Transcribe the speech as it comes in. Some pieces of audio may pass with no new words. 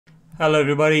Hello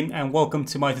everybody and welcome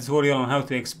to my tutorial on how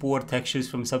to export textures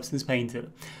from Substance Painter.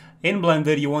 In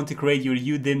Blender you want to create your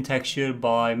UDIM texture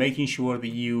by making sure that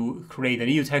you create a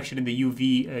new texture in the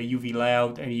UV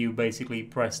layout and you basically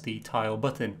press the tile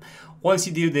button. Once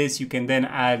you do this, you can then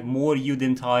add more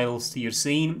UDIM tiles to your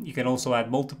scene. You can also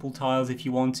add multiple tiles if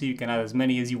you want to. You can add as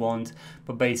many as you want,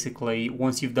 but basically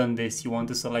once you've done this, you want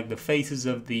to select the faces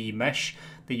of the mesh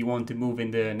that you want to move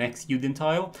in the next UDIM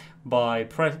tile by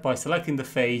selecting the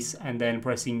face and then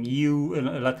pressing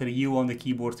letter U on the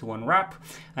keyboard to unwrap,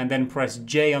 and then press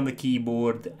J on the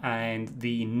keyboard and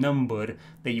the number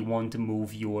that you want to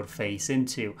move your face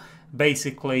into.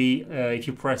 Basically, if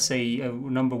you press a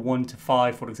number 1 to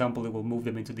 5, for example, it will move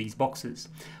them into these boxes.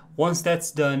 Once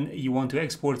that's done, you want to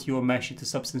export your mesh into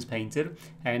Substance Painter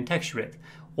and texture it.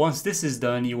 Once this is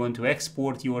done, you want to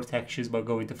export your textures by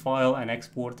going to File and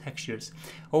Export Textures.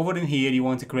 Over in here, you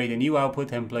want to create a new output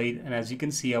template, and as you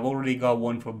can see, I've already got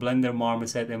one for Blender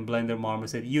Marmoset and Blender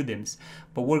Marmoset UDIMs,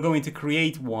 but we're going to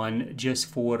create one just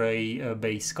for a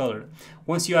base color.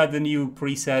 Once you add the new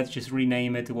preset, just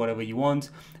rename it to whatever you want.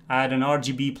 Add an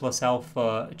RGB plus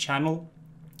alpha channel.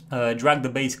 Drag the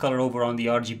base color over on the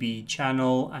RGB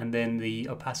channel and then the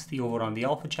opacity over on the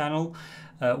alpha channel.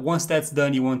 Once that's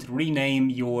done, you want to rename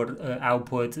your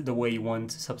output the way you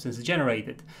want Substance to generate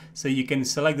it. So you can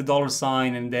select the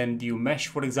 $ and then do mesh,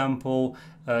 for example,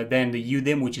 then the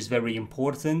UDIM, which is very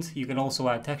important. You can also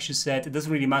add texture set. It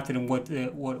doesn't really matter in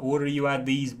what order you add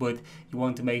these, but you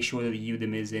want to make sure that the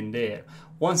UDIM is in there.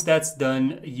 Once that's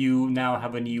done, you now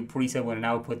have a new preset with an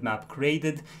output map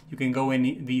created. You can go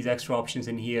in these extra options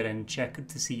in here and check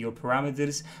to see your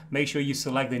parameters. Make sure you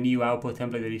select the new output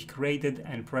template that you've created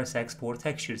and press Export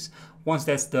Textures. Once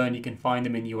that's done, you can find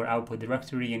them in your output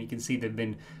directory and you can see they've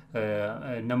been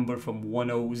numbered from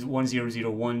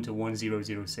 1001 to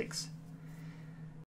 1006.